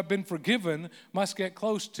followers who have been forgiven must get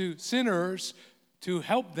close to sinners to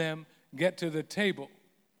help them get to the table.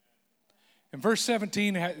 In verse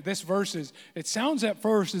 17, this verse is, it sounds at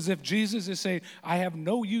first as if Jesus is saying, I have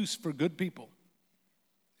no use for good people.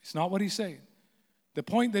 It's not what he's saying. The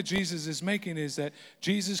point that Jesus is making is that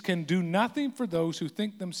Jesus can do nothing for those who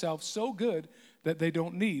think themselves so good that they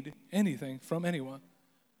don't need anything from anyone.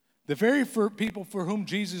 The very people for whom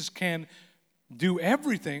Jesus can do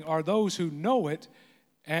everything are those who know it,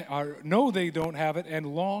 and know they don't have it,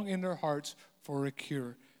 and long in their hearts for a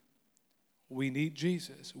cure. We need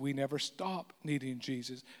Jesus. We never stop needing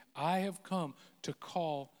Jesus. I have come to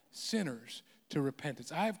call sinners to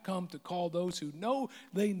repentance. I have come to call those who know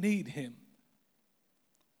they need him.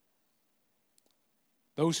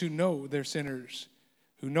 Those who know they're sinners,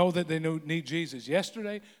 who know that they need Jesus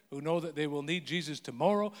yesterday, who know that they will need Jesus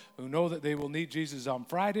tomorrow, who know that they will need Jesus on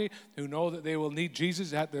Friday, who know that they will need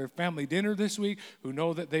Jesus at their family dinner this week, who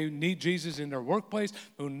know that they need Jesus in their workplace,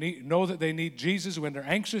 who know that they need Jesus when they're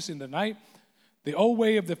anxious in the night. The old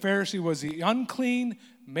way of the Pharisee was the unclean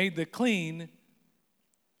made the clean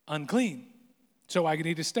unclean. So I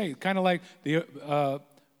need to stay. Kind of like the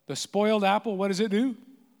spoiled apple, what does it do?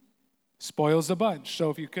 Spoils the bunch.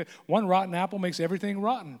 So if you could, one rotten apple makes everything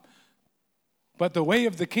rotten. But the way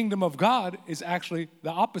of the kingdom of God is actually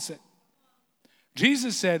the opposite.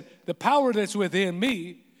 Jesus said, the power that's within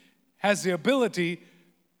me has the ability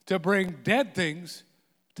to bring dead things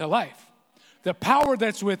to life. The power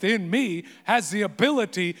that's within me has the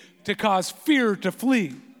ability to cause fear to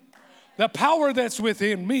flee. The power that's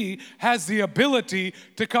within me has the ability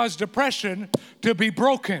to cause depression to be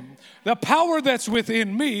broken. The power that's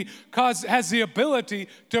within me has the ability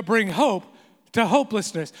to bring hope to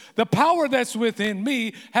hopelessness. The power that's within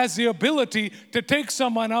me has the ability to take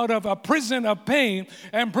someone out of a prison of pain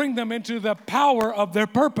and bring them into the power of their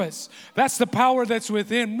purpose. That's the power that's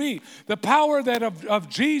within me. The power that of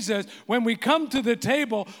Jesus, when we come to the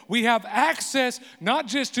table, we have access not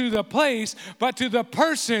just to the place, but to the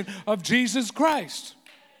person of Jesus Christ.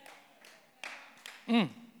 In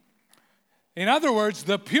other words,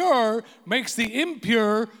 the pure makes the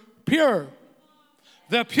impure pure.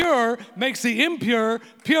 The pure makes the impure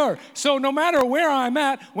pure. So no matter where I'm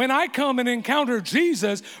at, when I come and encounter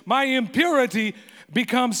Jesus, my impurity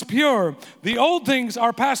becomes pure. The old things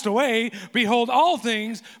are passed away. Behold, all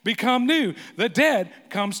things become new. The dead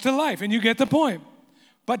comes to life. And you get the point.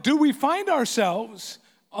 But do we find ourselves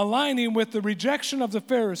aligning with the rejection of the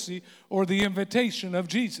Pharisee or the invitation of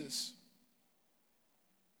Jesus?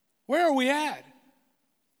 Where are we at?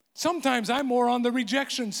 Sometimes I'm more on the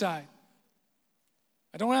rejection side.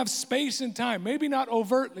 I don't have space and time, maybe not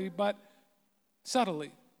overtly, but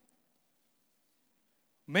subtly.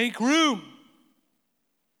 Make room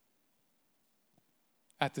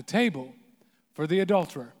at the table for the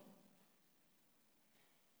adulterer.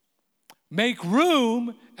 Make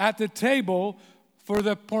room at the table for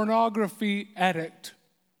the pornography addict.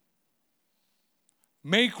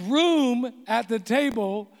 Make room at the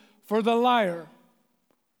table for the liar.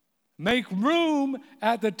 Make room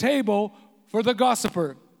at the table for the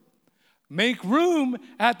gossiper. Make room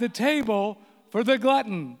at the table for the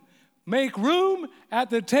glutton. Make room at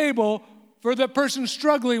the table for the person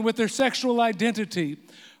struggling with their sexual identity.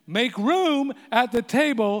 Make room at the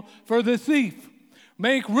table for the thief.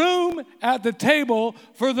 Make room at the table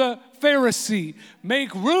for the Pharisee.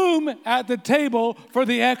 Make room at the table for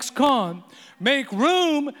the ex-con. Make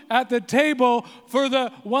room at the table for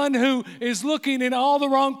the one who is looking in all the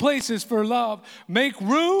wrong places for love. Make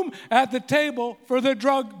room at the table for the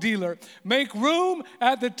drug dealer. Make room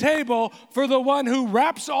at the table for the one who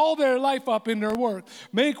wraps all their life up in their work.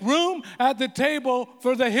 Make room at the table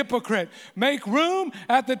for the hypocrite. Make room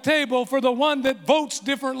at the table for the one that votes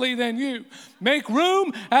differently than you. Make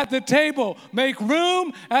room at the table. Make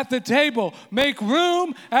room at the table. Make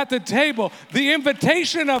room at the table. The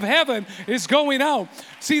invitation of heaven is going out.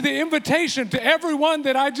 See, the invitation to everyone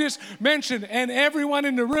that I just mentioned and everyone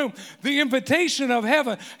in the room, the invitation of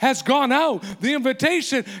heaven has gone out. The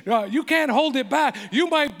invitation, you can't hold it back. You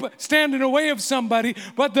might stand in the way of somebody,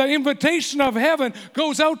 but the invitation of heaven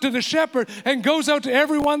goes out to the shepherd and goes out to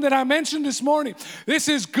everyone that I mentioned this morning. This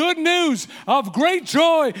is good news of great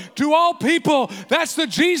joy to all people. That's the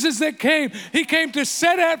Jesus that came. He came to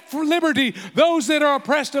set liberty those that are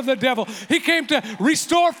oppressed of the devil. He came to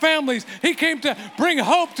restore families. He came to bring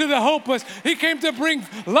hope to the hopeless. He came to bring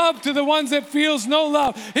love to the ones that feels no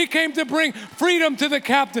love. He came to bring freedom to the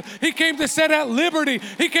captive. He came to set at liberty.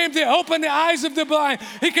 He came to open the eyes of the blind.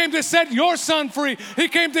 He came to set your son free. He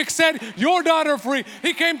came to set your daughter free.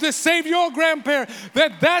 He came to save your grandparent.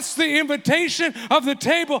 That's the invitation of the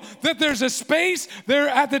table, that there's a space there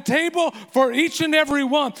at the table for each and every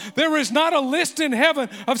one. There is not a list in heaven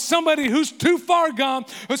of somebody who's too far gone,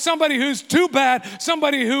 or somebody who's too bad,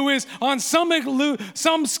 somebody who is on some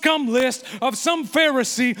scum list of some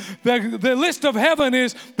Pharisee. The list of heaven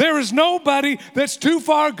is there is nobody that's too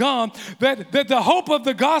far gone. That the hope of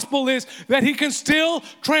the gospel is that he can still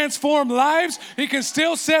transform lives. He can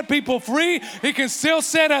still set people free. He can still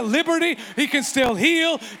set at liberty. He can still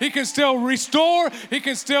heal. He can still restore. He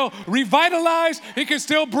can still revitalize. He can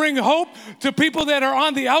still bring hope to people that are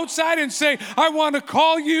on the outside and say, I want to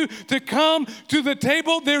call you to come to the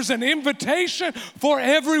table. There's an invitation for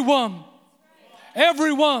everyone.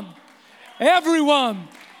 Everyone. Everyone.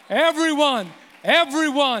 Everyone.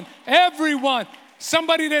 Everyone. Everyone.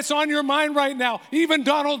 Somebody that's on your mind right now, even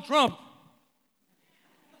Donald Trump.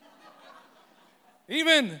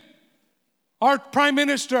 Even our prime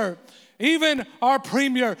minister, even our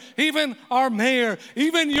premier, even our mayor,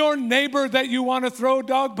 even your neighbor that you want to throw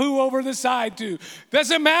dog poo over the side to.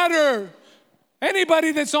 Doesn't matter.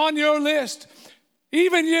 Anybody that's on your list,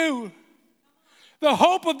 even you. The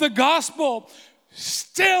hope of the gospel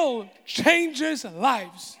still changes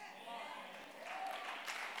lives.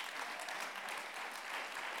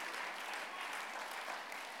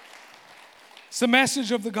 It's the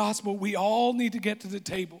message of the gospel. We all need to get to the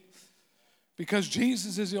table because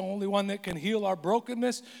Jesus is the only one that can heal our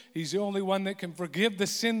brokenness. He's the only one that can forgive the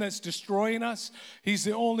sin that's destroying us. He's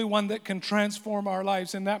the only one that can transform our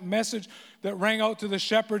lives. And that message that rang out to the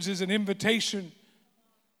shepherds is an invitation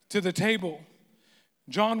to the table.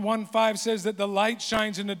 John 1:5 says that the light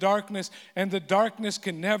shines in the darkness and the darkness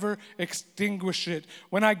can never extinguish it.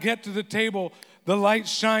 When I get to the table, the light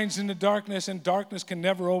shines in the darkness and darkness can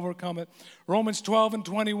never overcome it. Romans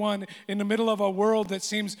 12:21, in the middle of a world that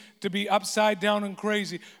seems to be upside down and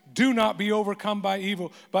crazy, do not be overcome by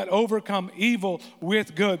evil, but overcome evil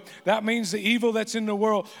with good. That means the evil that's in the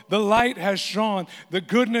world, the light has shone. The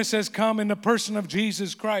goodness has come in the person of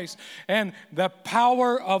Jesus Christ. And the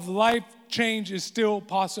power of life change is still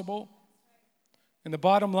possible. And the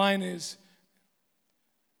bottom line is,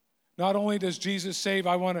 not only does Jesus save,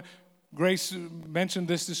 Grace mentioned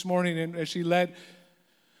this morning and as she led,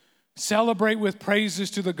 celebrate with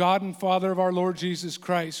praises to the God and Father of our Lord Jesus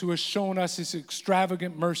Christ, who has shown us his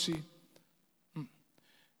extravagant mercy.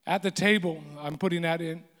 At the table, I'm putting that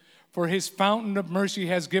in, for his fountain of mercy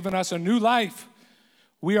has given us a new life.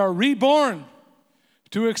 We are reborn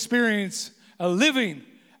to experience a living,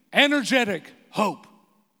 energetic hope.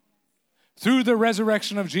 Through the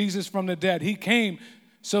resurrection of Jesus from the dead, he came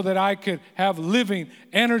so that I could have living,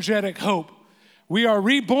 energetic hope. We are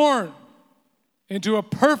reborn into a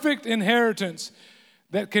perfect inheritance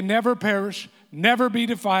that can never perish, never be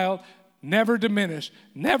defiled, never diminish,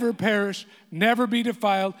 never perish, never be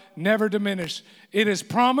defiled, never diminish. It is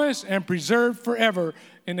promised and preserved forever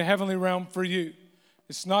in the heavenly realm for you.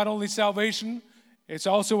 It's not only salvation, it's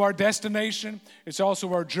also our destination. It's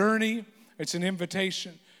also our journey. It's an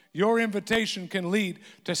invitation. Your invitation can lead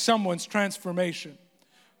to someone's transformation.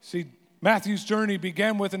 See, Matthew's journey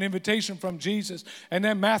began with an invitation from Jesus, and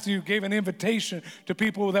then Matthew gave an invitation to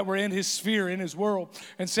people that were in his sphere, in his world,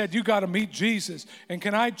 and said, you got to meet Jesus. And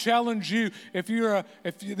can I challenge you, if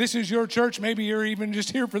this is your church, maybe you're even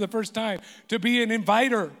just here for the first time, to be an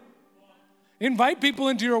inviter. Invite people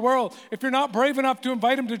into your world. If you're not brave enough to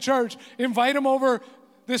invite them to church, invite them over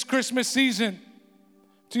this Christmas season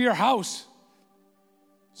to your house.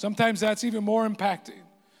 Sometimes that's even more impacting.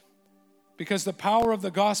 Because the power of the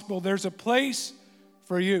gospel, there's a place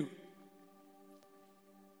for you.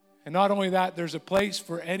 And not only that, there's a place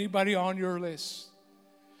for anybody on your list.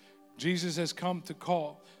 Jesus has come to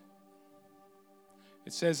call.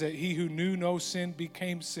 It says that he who knew no sin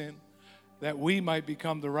became sin, that we might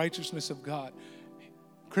become the righteousness of God.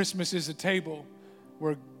 Christmas is a table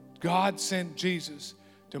where God sent Jesus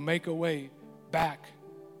to make a way back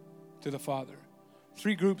to the Father.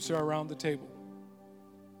 3 groups are around the table.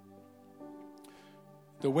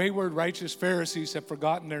 The wayward, righteous Pharisees have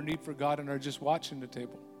forgotten their need for God and are just watching the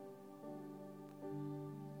table.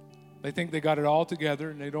 They think they got it all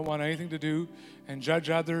together and they don't want anything to do and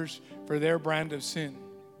judge others for their brand of sin.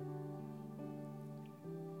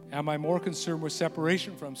 Am I more concerned with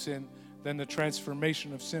separation from sin than the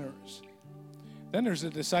transformation of sinners? Then there's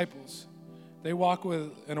the disciples. They walk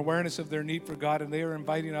with an awareness of their need for God, and they are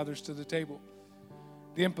inviting others to the table.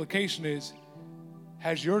 The implication is,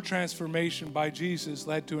 has your transformation by Jesus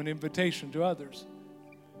led to an invitation to others?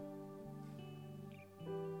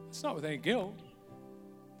 It's not with any guilt.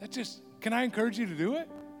 Can I encourage you to do it?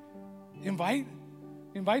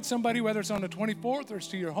 Invite somebody, whether it's on the 24th or it's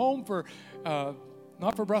to your home for,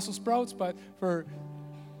 not for Brussels sprouts, but for,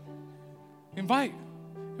 invite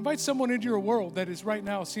someone into your world that is right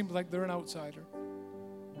now seems like they're an outsider.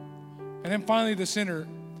 And then finally, the sinner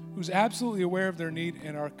who's absolutely aware of their need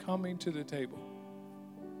and are coming to the table.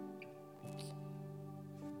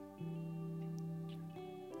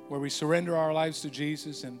 Where we surrender our lives to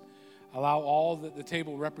Jesus and allow all that the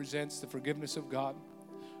table represents, the forgiveness of God,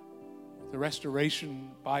 the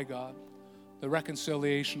restoration by God, the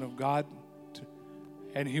reconciliation of God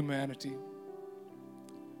and humanity,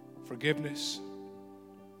 forgiveness.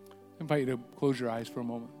 I invite you to close your eyes for a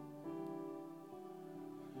moment.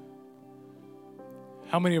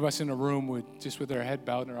 How many of us in a room would, just with our head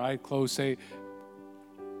bowed and our eyes closed, say,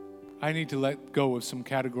 I need to let go of some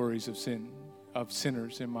categories of sin, of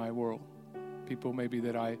sinners in my world? People maybe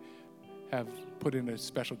that I have put in a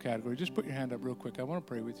special category. Just put your hand up real quick. I want to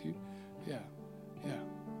pray with you. Yeah.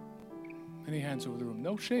 Many hands over the room.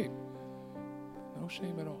 No shame. No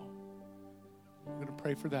shame at all. I'm going to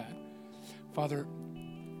pray for that. Father,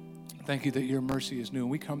 thank you that your mercy is new, and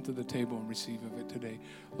we come to the table and receive of it today.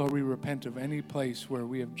 Lord, we repent of any place where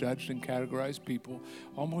we have judged and categorized people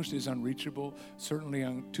almost as unreachable, certainly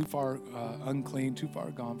too far unclean, too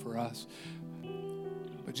far gone for us.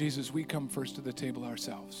 But Jesus, we come first to the table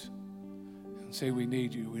ourselves and say we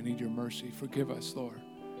need you. We need your mercy. Forgive us, Lord.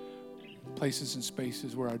 Places and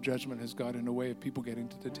spaces where our judgment has got in the way of people getting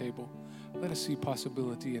to the table. Let us see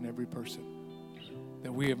possibility in every person,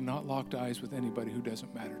 that we have not locked eyes with anybody who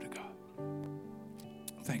doesn't matter to God.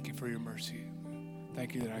 Thank you for your mercy.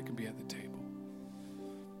 Thank you that I can be at the table.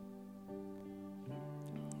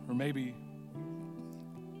 Or maybe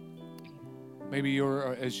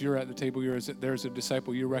as you're at the table, there's a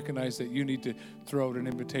disciple, you recognize that you need to throw out an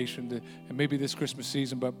invitation to, and maybe this Christmas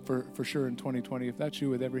season, but for sure in 2020, if that's you,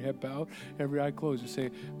 with every head bowed, every eye closed, you say,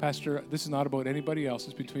 Pastor, this is not about anybody else.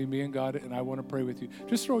 It's between me and God, and I want to pray with you.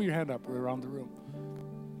 Just throw your hand up around the room.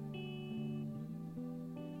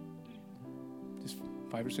 Just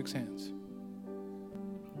 5 or 6 hands.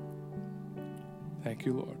 Thank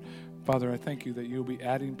you, Lord. Father, I thank you that you'll be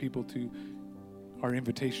adding people to our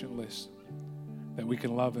invitation list that we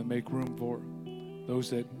can love and make room for, those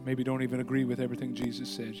that maybe don't even agree with everything Jesus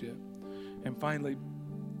says yet. And finally,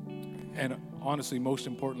 and honestly, most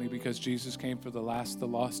importantly, because Jesus came for the last, the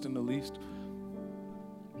lost, and the least,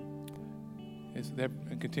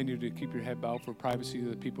 and continue to keep your head bowed for privacy of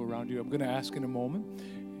the people around you. I'm going to ask in a moment,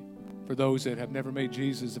 for those that have never made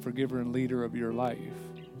Jesus the forgiver and leader of your life,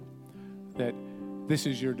 that this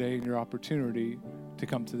is your day and your opportunity to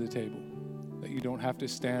come to the table. That you don't have to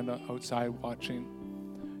stand outside watching.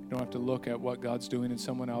 You don't have to look at what God's doing in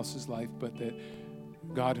someone else's life, but that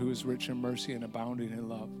God, who is rich in mercy and abounding in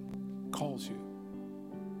love, calls you.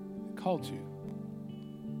 He called you.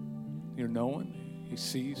 You're known, he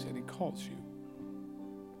sees, and he calls you.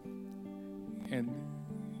 And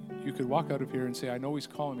you could walk out of here and say, I know he's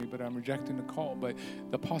calling me, but I'm rejecting the call. But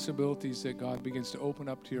the possibilities that God begins to open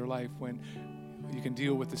up to your life when you can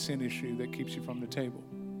deal with the sin issue that keeps you from the table.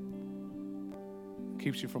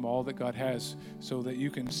 Keeps you from all that God has, so that you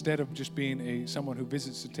can, instead of just being someone who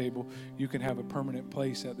visits the table, you can have a permanent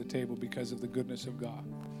place at the table because of the goodness of God.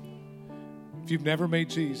 If you've never made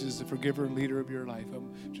Jesus the forgiver and leader of your life,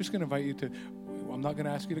 I'm just going to invite you to, I'm not going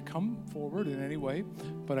to ask you to come forward in any way,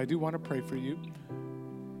 but I do want to pray for you.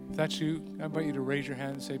 If that's you, I invite you to raise your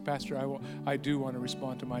hand and say, Pastor, I do want to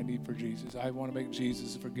respond to my need for Jesus. I want to make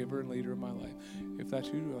Jesus the forgiver and leader of my life. If that's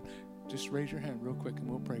you, just raise your hand real quick and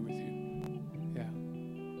we'll pray with you. Yeah.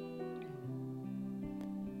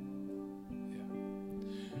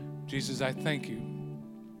 Jesus, I thank you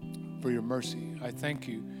for your mercy. I thank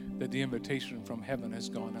you that the invitation from heaven has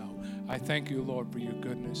gone out. I thank you, Lord, for your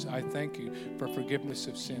goodness. I thank you for forgiveness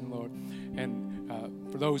of sin, Lord. And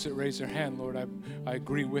for those that raise their hand, Lord, I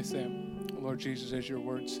agree with them. Lord Jesus, as your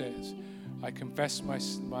word says, I confess my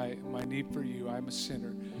need for you. I'm a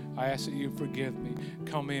sinner. I ask that you forgive me.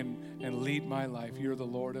 Come in and lead my life. You're the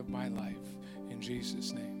Lord of my life. In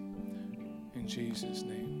Jesus' name. In Jesus'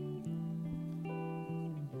 name.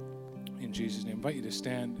 In Jesus' name. I invite you to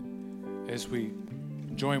stand as we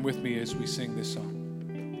join with me as we sing this song.